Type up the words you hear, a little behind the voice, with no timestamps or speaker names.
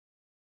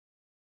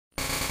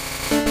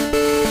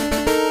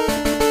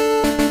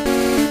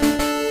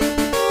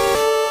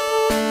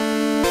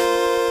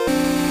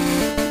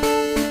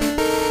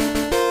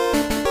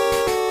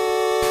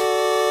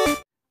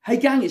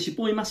gang, it's your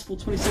boy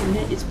Masterful27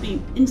 here. It's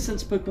been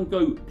Incense Pokemon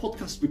Go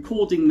podcast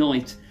recording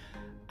night.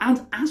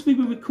 And as we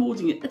were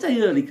recording it a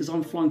day early, because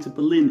I'm flying to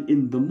Berlin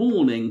in the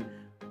morning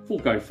for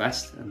Go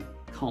Fest, and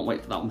can't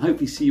wait for that one.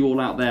 Hopefully see you all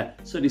out there.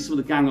 Certainly some of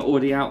the gang are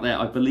already out there,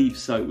 I believe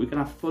so. We're going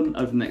to have fun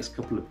over the next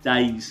couple of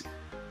days.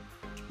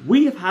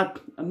 We have had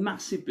a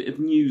massive bit of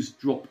news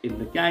drop in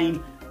the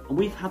game, and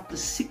we've had the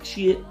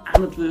 6-year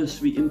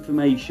anniversary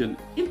information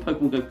in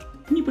Pokemon Go.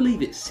 Can you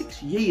believe it?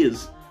 6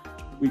 years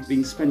we've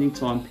been spending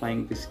time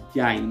playing this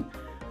game.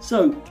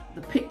 So the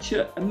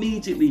picture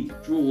immediately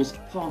draws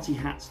party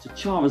hats to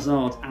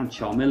Charizard and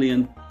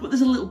Charmeleon, but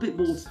there's a little bit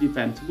more to the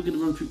event, and we're going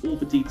to run through all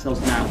the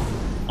details now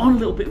on a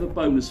little bit of a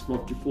bonus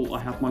vlog before I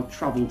have my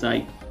travel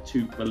day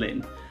to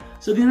Berlin.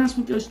 So the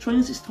announcement goes,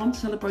 trainers, it's time to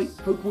celebrate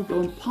Pokemon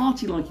Go and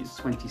party like it's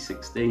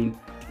 2016.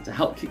 And to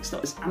help kickstart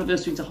this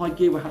anniversary into high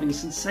gear, we're having a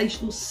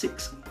sensational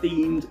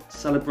 6-themed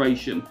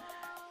celebration,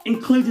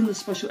 including the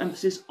special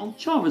emphasis on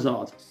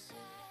Charizard,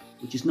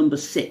 which is number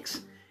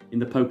 6 in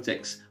the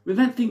Pokedex. With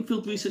event-themed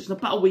field research and a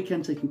battle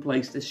weekend taking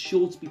place, there's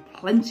sure to be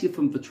plenty of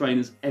fun for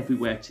trainers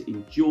everywhere to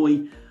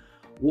enjoy.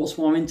 What's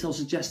more, intel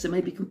suggests there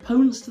may be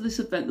components to this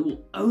event that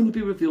will only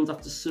be revealed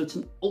after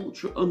certain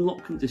ultra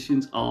unlock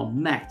conditions are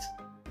met.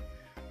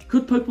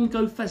 Could Pokemon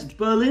Go Fest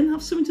Berlin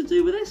have something to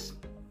do with this?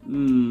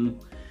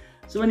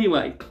 So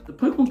anyway, the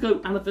Pokemon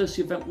Go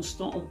anniversary event will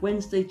start on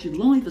Wednesday,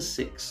 July the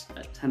 6th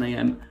at 10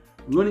 AM,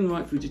 running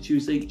right through to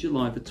Tuesday,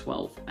 July the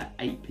 12th at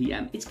 8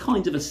 PM. It's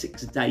kind of a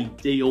 6-day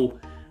deal,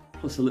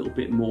 plus a little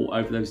bit more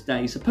over those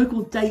days. So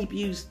Pokemon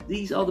debuts,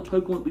 these are the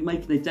Pokemon that will be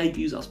making their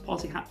debuts. That's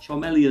Party Hat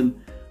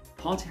Charmeleon,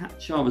 Party Hat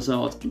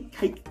Charizard, and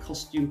Cake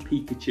Costume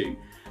Pikachu.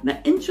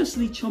 Now,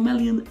 interestingly,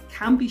 Charmeleon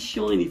can be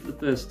shiny for the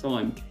first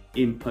time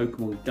in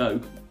Pokemon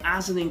Go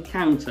as an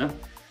encounter,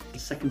 the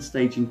second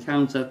stage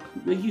encounter.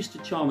 We're used to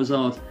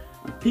Charizard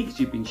and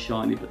Pikachu being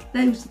shiny, but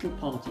those little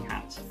party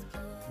hats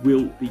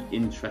will be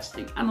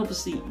interesting. And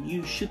obviously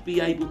you should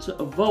be able to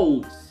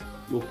evolve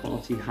your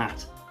party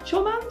hat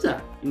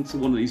Charmander into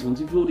one of these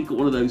ones. You've already got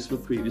one of those from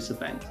a previous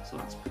event, so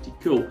that's pretty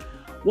cool.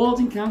 Wild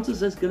encounters,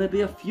 there's going to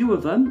be a few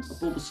of them. A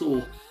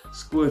Bulbasaur,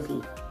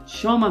 Squirtle,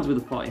 Charmander with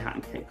a party hat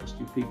and Cake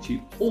Costume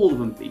Pikachu, all of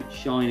them being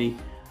shiny,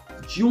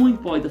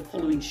 joined by the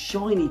following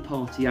shiny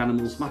party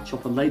animals,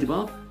 Machop and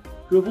Ladybug,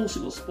 who have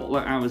also got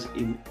Spotlight Hours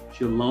in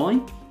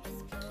July.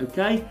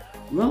 Okay,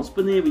 Ralts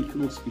Baneri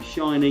can also be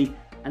shiny.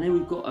 And then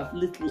we've got a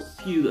little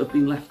few that have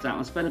been left out.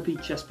 That's Venipede,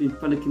 Chespin,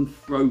 Fennekin,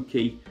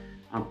 Froakie,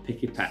 and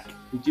Pikipek.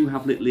 We do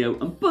have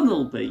Litleo and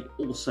Bunnelby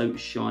also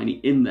shiny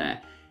in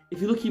there. If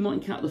you're lucky, you might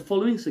encounter the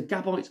following. So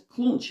Gabite,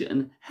 Clauncher,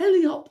 and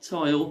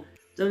Helioptile.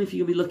 Don't know if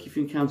you're going to be lucky if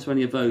you encounter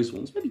any of those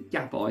ones. Maybe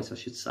Gabite, I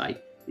should say,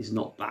 is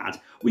not bad.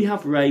 We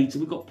have raids,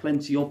 and we've got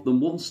plenty of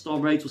them. 1-star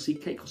raids, we'll see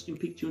Cake Costume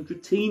Pikachu and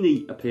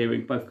Dratini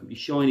appearing. Both can be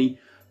shiny.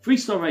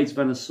 3-star raids,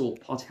 Venusaur,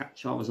 Party Hat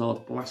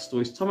Charizard,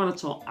 Blastoise,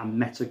 Tyranitar, and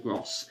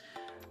Metagross.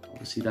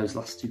 Obviously those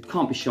last two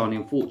can't be shiny,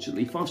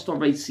 unfortunately. 5-star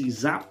raid see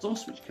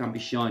Zapdos, which can be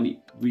shiny,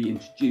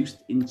 reintroduced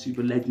into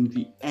the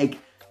legendary Egg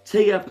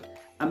tier.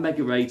 And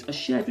Mega raids are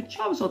shared with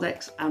Charizard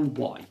X and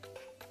Y.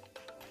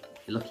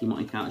 If you're lucky, you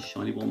might encounter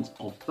shiny ones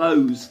of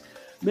those.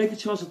 Mega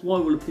Charizard Y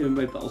will appear in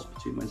raid battles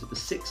between Wednesday the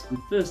 6th and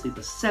Thursday the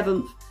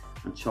 7th.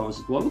 And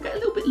Charizard Y will get a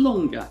little bit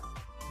longer.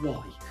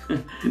 Why?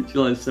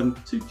 July the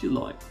 7th to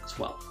July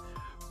 12th.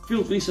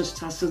 Field research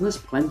tasks, and there's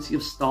plenty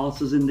of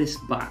starters in this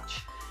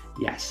batch.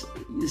 Yes,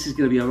 this is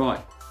going to be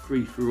alright,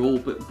 free for all,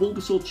 but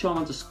Bulbasaur,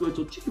 Charmander,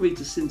 Squirtle,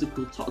 Chikorita,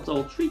 Cyndaquil,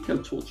 Totodile, Trico,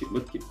 Torchic,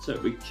 Mudkip,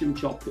 Turtwig,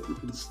 Chimchar,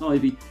 Piplup and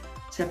Snivy,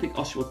 Tepig,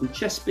 Oshawott and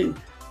Chespin,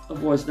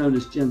 otherwise known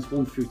as Gens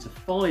 1 through to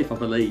 5, I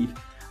believe,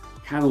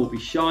 can all be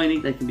shiny.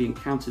 They can be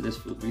encountered as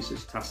field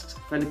research tasks.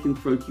 Fennekin,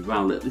 Froakie,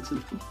 Rowlet, Little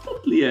and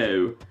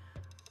Poplio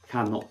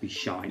cannot be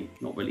shiny,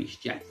 not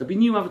released yet. There'll be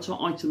new avatar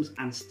items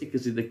and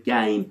stickers in the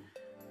game,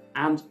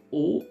 and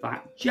all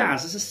that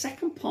jazz. There's a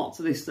second part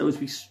to this though as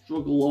we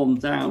struggle on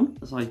down,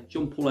 as I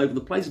jump all over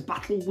the place.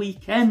 Battle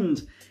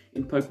weekend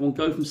in Pokemon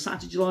Go from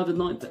Saturday, July the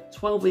 9th at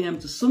 12 AM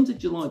to Sunday,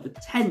 July the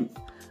 10th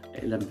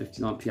at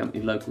 11:59 PM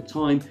in local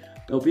time.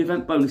 There'll be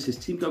event bonuses.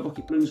 Team Go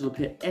Rocket Balloons will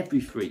appear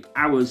every 3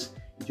 hours.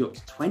 You do up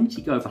to 20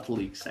 Go Battle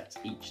League sets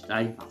each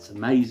day. That's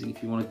amazing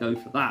if you want to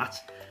go for that.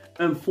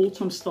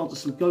 4-time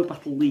Stardust and Go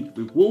Battle League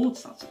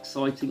rewards. That's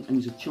exciting. And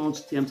use a Charge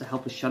TM to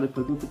help a Shadow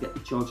Pokemon forget the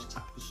Charge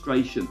Attack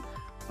Frustration.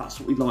 That's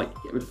what we like,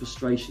 get rid of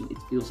frustration. It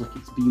feels like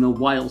it's been a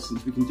while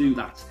since we can do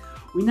that.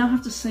 We now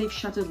have to save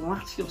Shadow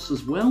Latios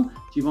as well.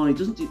 Giovanni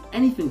doesn't do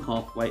anything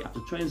halfway.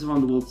 After trainers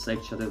around the world to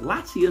save Shadow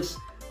Latios,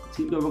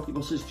 Team Go Rocket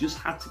Bosses just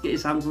had to get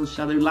his hands on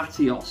Shadow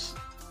Latios.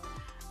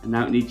 And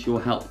now it needs your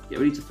help. Get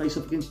ready to face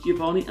up against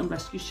Giovanni and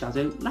rescue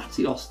Shadow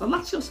Latios. Now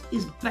Latios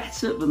is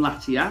better than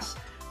Latias,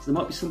 so there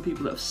might be some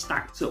people that have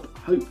stacked up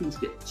hoping to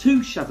get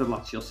 2 Shadow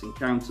Latios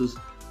encounters.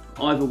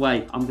 Either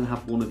way, I'm going to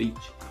have one of each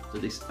after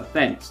this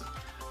event.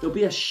 There'll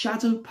be a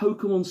Shadow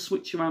Pokemon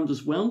switch around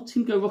as well.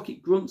 Team Go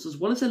Rocket Grunts, as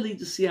well as their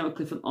leaders Sierra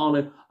Cliff and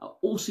Arlo, are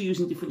also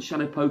using different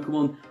Shadow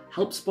Pokemon.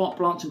 Help Spark,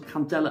 Blanche and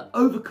Candela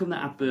overcome their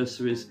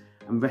adversaries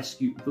and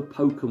rescue the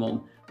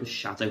Pokémon, the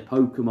Shadow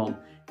Pokémon.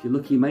 If you're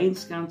lucky, you may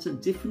encounter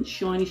different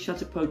shiny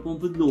Shadow Pokémon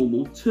than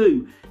normal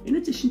too. In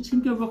addition,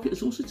 Team Go Rocket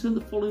has also turned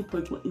the following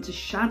Pokémon into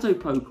Shadow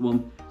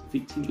Pokémon to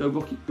defeat Team Go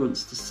Rocket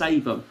grunts to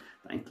save them.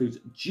 That includes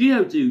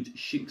Geodude,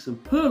 Shinx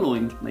and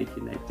Purloin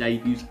making their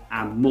debuts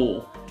and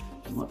more.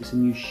 There might be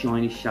some new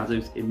shiny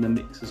shadows in the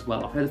mix as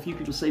well. I've heard a few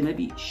people say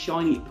maybe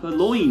shiny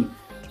Purloin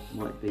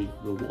might be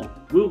the one.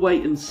 We'll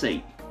wait and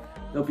see.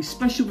 There'll be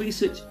special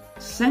research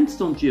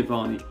centred on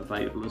Giovanni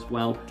available as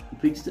well,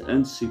 completed to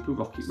earn Super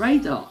Rocket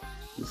Radar.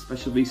 The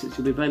special research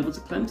will be available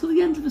to play until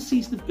the end of the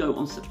season of Go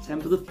on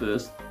September the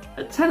 1st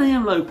at 10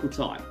 AM local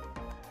time.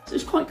 So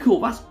it's quite cool.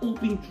 That's all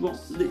been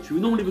dropped literally. We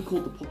normally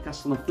record the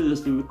podcast on a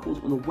Thursday, we record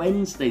it on a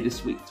Wednesday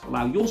this week to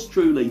allow yours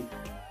truly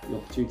the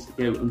opportunity to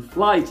go and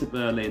fly to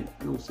Berlin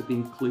and also be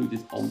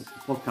included on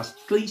the podcast.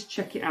 Please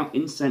check it out,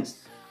 Incensed,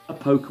 a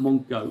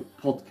Pokemon Go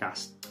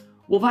podcast.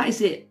 Well, that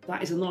is it.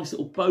 That is a nice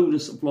little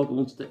bonus vlog I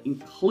wanted to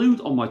include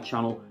on my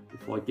channel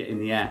before I get in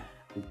the air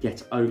and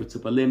get over to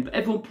Berlin. But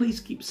everyone, please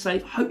keep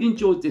safe. Hope you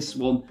enjoyed this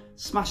one.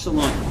 Smash the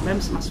like.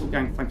 Members of Massive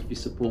Gang, thank you for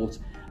your support.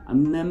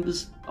 And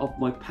members of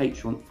my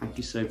Patreon, thank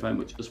you so very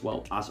much as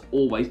well, as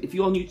always. If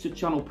you are new to the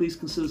channel, please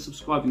consider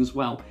subscribing as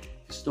well. If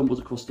you stumbled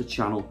across the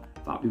channel,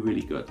 that'd be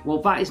really good.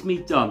 Well, that is me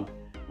done.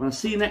 When I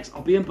see you next,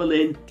 I'll be in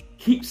Berlin.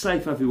 Keep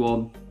safe,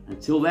 everyone.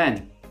 Until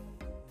then,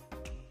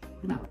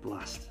 we're going to have a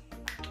blast.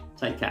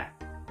 Take care.